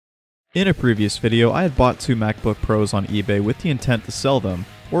In a previous video, I had bought two MacBook Pros on eBay with the intent to sell them,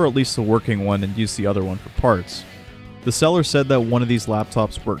 or at least the working one, and use the other one for parts. The seller said that one of these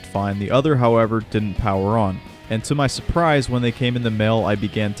laptops worked fine, the other, however, didn't power on. And to my surprise, when they came in the mail, I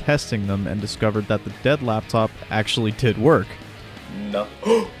began testing them and discovered that the dead laptop actually did work. No.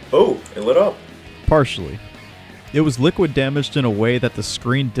 Oh, it lit up. Partially. It was liquid damaged in a way that the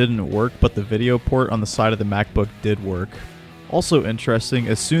screen didn't work, but the video port on the side of the MacBook did work. Also interesting,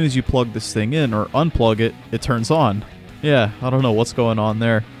 as soon as you plug this thing in or unplug it, it turns on. Yeah, I don't know what's going on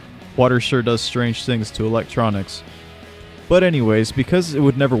there. Water sure does strange things to electronics. But anyways, because it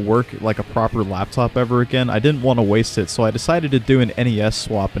would never work like a proper laptop ever again, I didn't want to waste it, so I decided to do an NES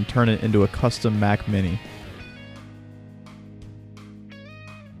swap and turn it into a custom Mac Mini.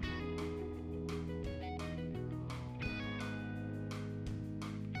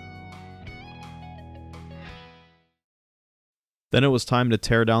 Then it was time to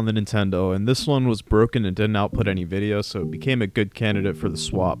tear down the Nintendo, and this one was broken and didn't output any video, so it became a good candidate for the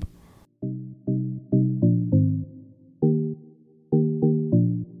swap.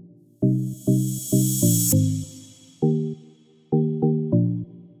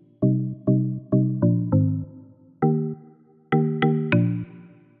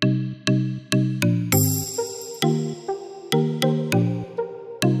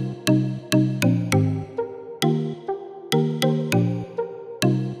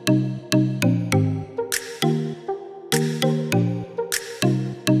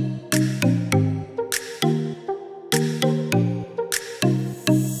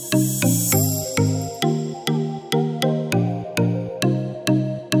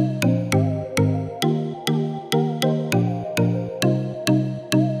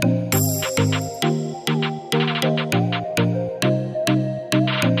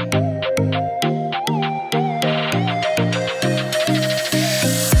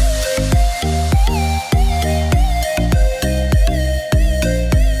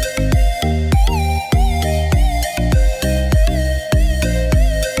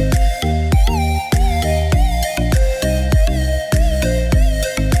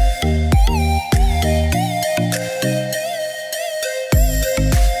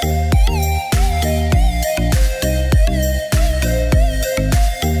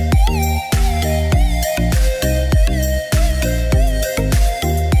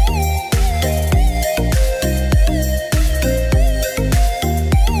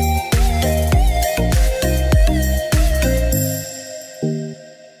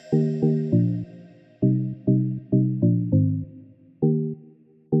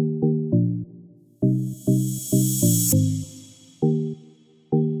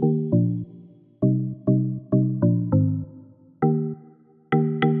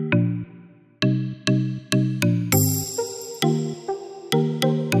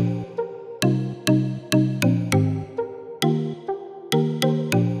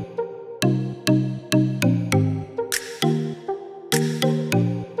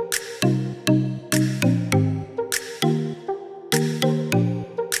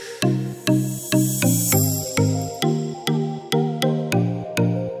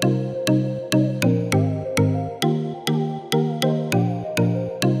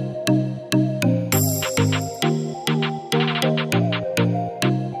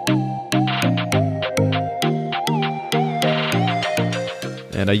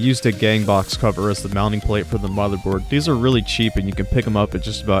 And I used a gang box cover as the mounting plate for the motherboard. These are really cheap and you can pick them up at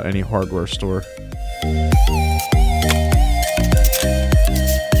just about any hardware store.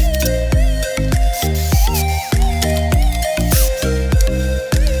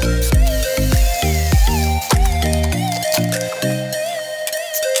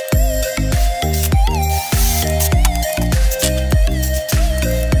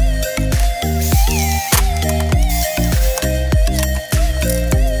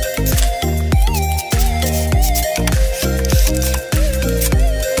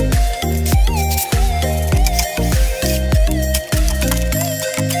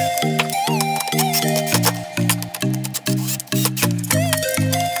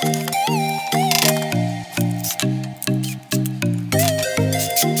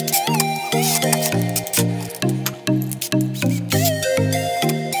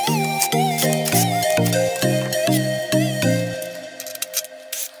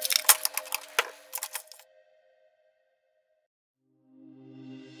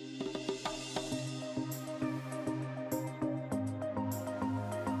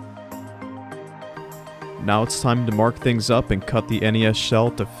 Now it's time to mark things up and cut the NES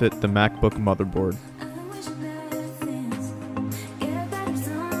shell to fit the MacBook motherboard.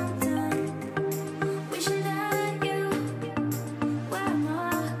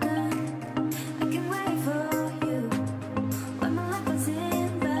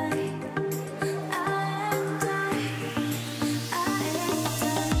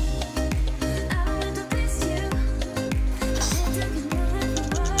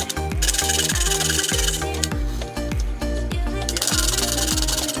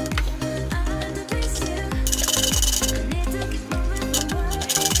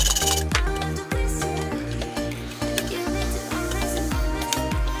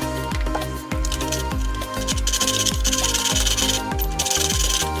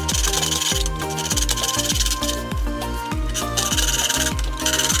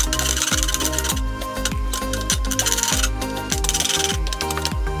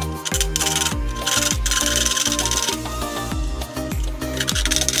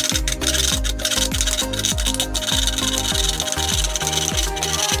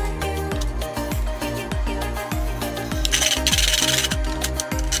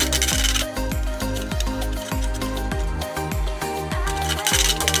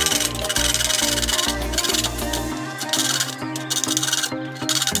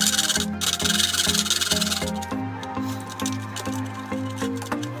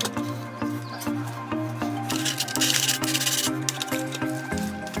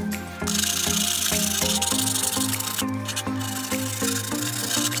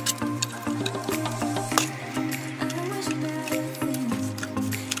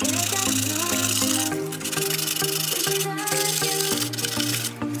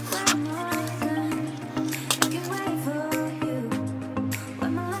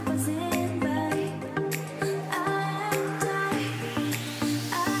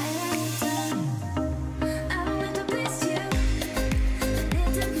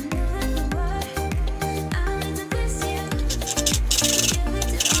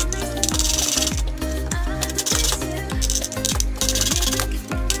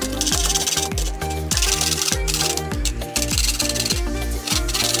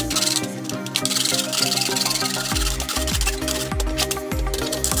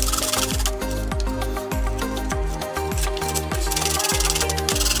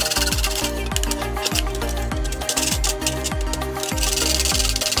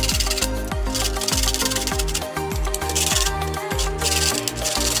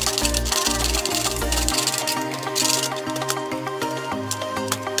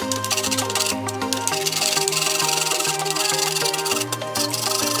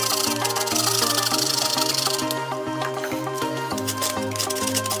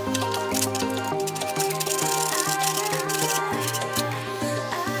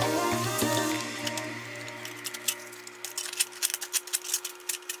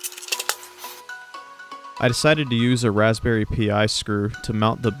 I decided to use a Raspberry Pi screw to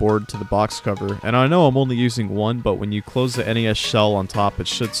mount the board to the box cover, and I know I'm only using one, but when you close the NES shell on top, it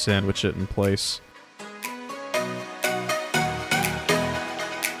should sandwich it in place.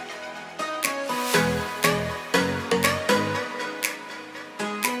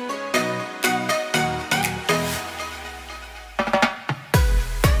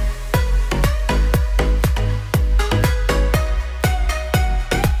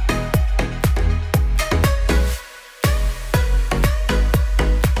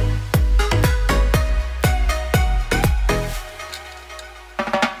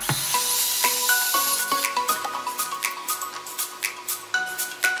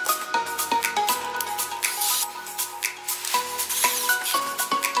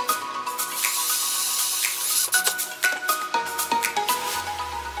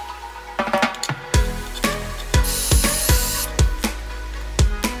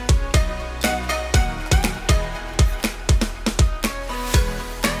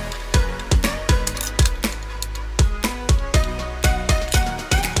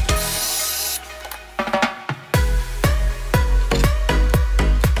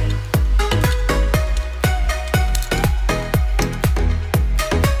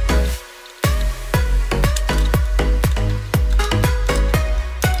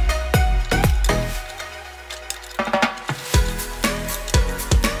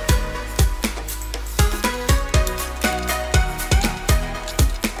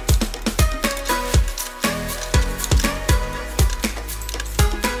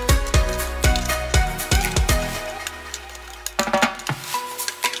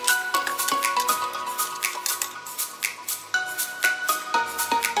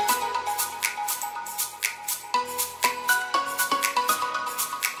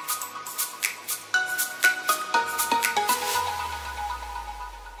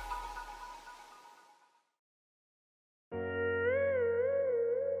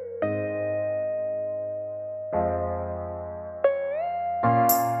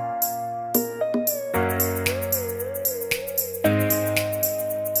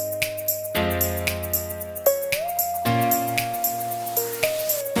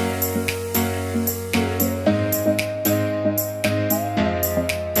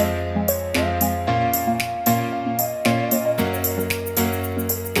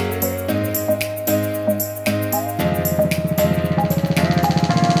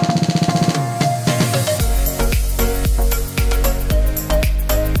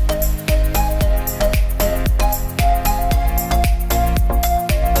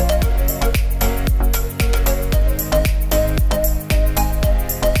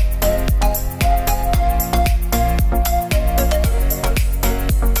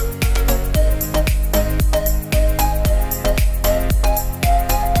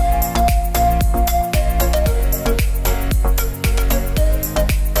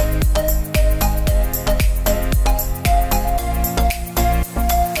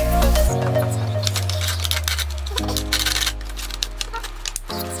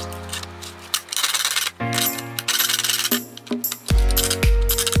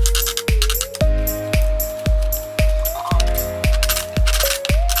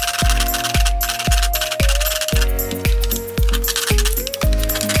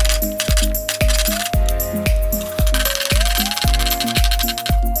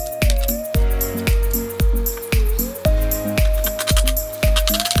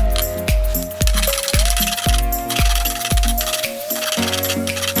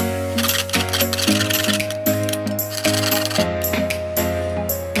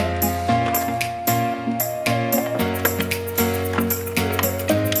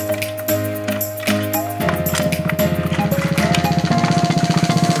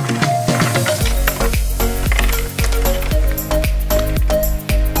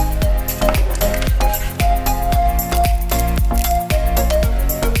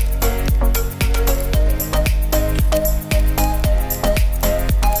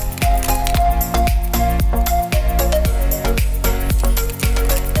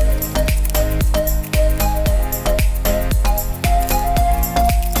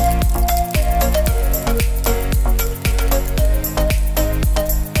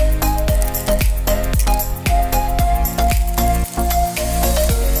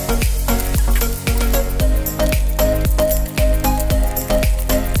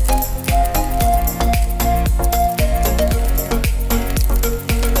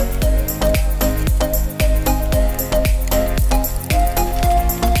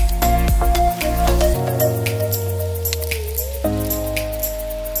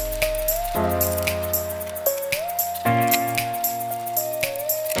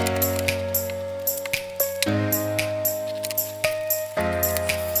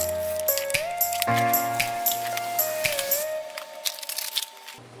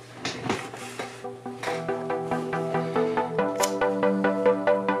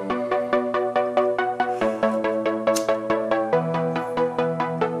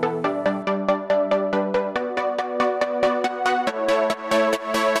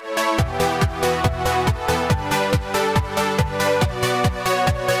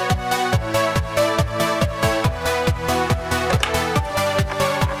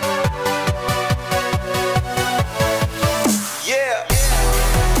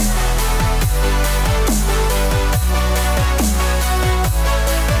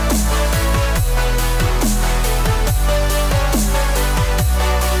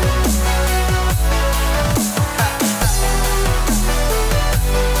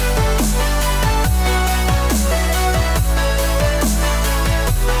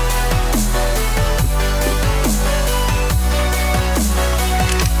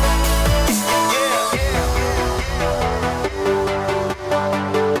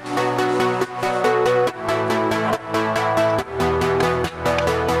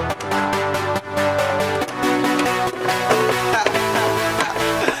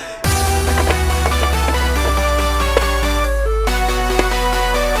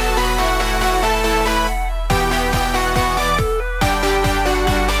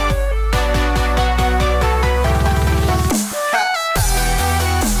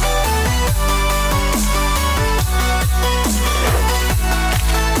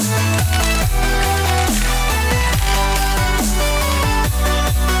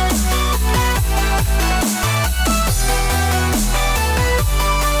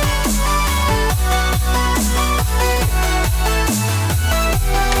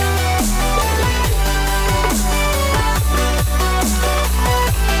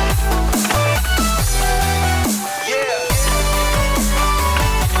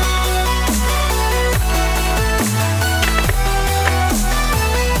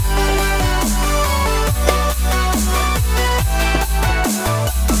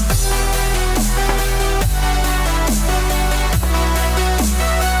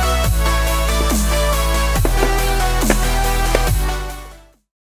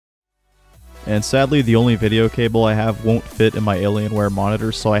 and sadly the only video cable I have won't fit in my Alienware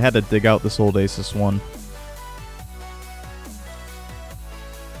monitor, so I had to dig out this old Asus one.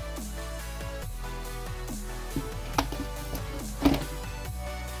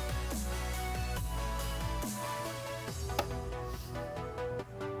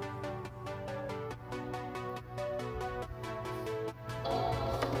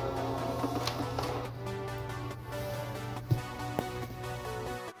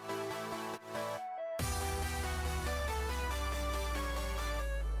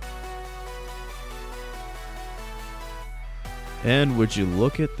 And would you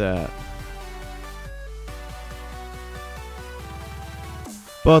look at that?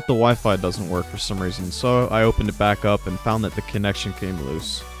 But the Wi-Fi doesn't work for some reason, so I opened it back up and found that the connection came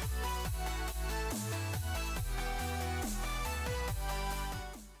loose.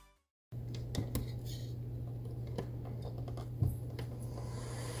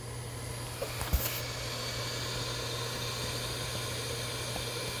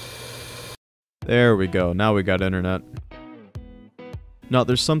 There we go, now we got internet. Now,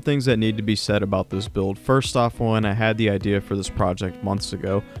 there's some things that need to be said about this build. First off, when I had the idea for this project months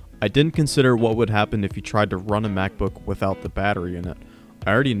ago, I didn't consider what would happen if you tried to run a MacBook without the battery in it.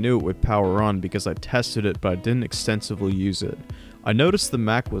 I already knew it would power on because I tested it, but I didn't extensively use it. I noticed the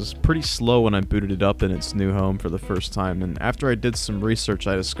Mac was pretty slow when I booted it up in its new home for the first time, and after I did some research,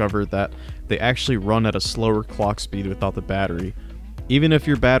 I discovered that they actually run at a slower clock speed without the battery. Even if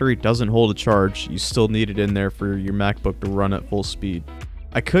your battery doesn't hold a charge, you still need it in there for your MacBook to run at full speed.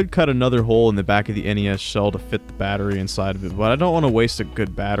 I could cut another hole in the back of the NES shell to fit the battery inside of it, but I don't want to waste a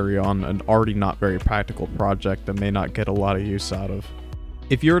good battery on an already not very practical project that may not get a lot of use out of.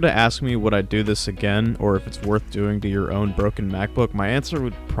 If you were to ask me would I do this again, or if it's worth doing to your own broken MacBook, my answer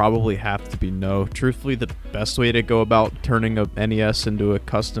would probably have to be no. Truthfully, the best way to go about turning a NES into a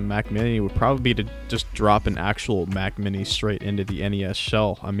custom Mac Mini would probably be to just drop an actual Mac Mini straight into the NES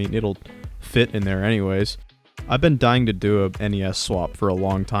shell. I mean, it'll fit in there anyways. I've been dying to do a NES swap for a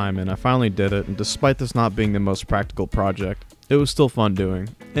long time, and I finally did it, and despite this not being the most practical project, it was still fun doing.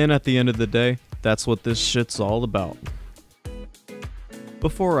 And at the end of the day, that's what this shit's all about.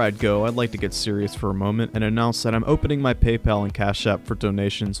 Before I'd go, I'd like to get serious for a moment and announce that I'm opening my PayPal and CashApp for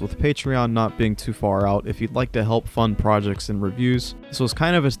donations, with Patreon not being too far out if you'd like to help fund projects and reviews. This was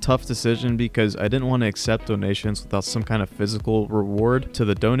kind of a tough decision because I didn't want to accept donations without some kind of physical reward to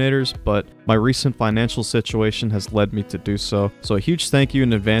the donators, but my recent financial situation has led me to do so. So a huge thank you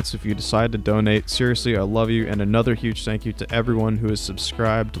in advance if you decide to donate. Seriously, I love you, and another huge thank you to everyone who has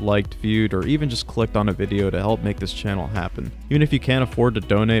subscribed, liked, viewed, or even just clicked on a video to help make this channel happen. Even if you can't afford to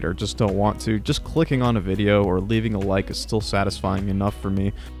donate or just don't want to, just clicking on a video or leaving a like is still satisfying enough for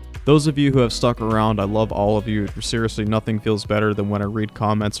me. Those of you who have stuck around, I love all of you. Seriously, nothing feels better than when I read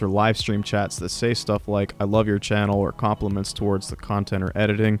comments or live stream chats that say stuff like, I love your channel, or compliments towards the content or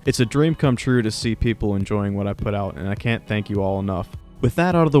editing. It's a dream come true to see people enjoying what I put out, and I can't thank you all enough. With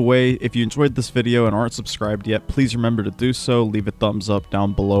that out of the way, if you enjoyed this video and aren't subscribed yet, please remember to do so, leave a thumbs up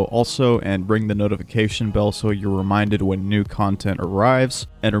down below also, and ring the notification bell so you're reminded when new content arrives.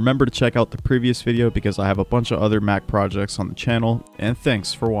 And remember to check out the previous video because I have a bunch of other Mac projects on the channel, and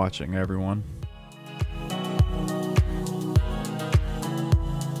thanks for watching everyone.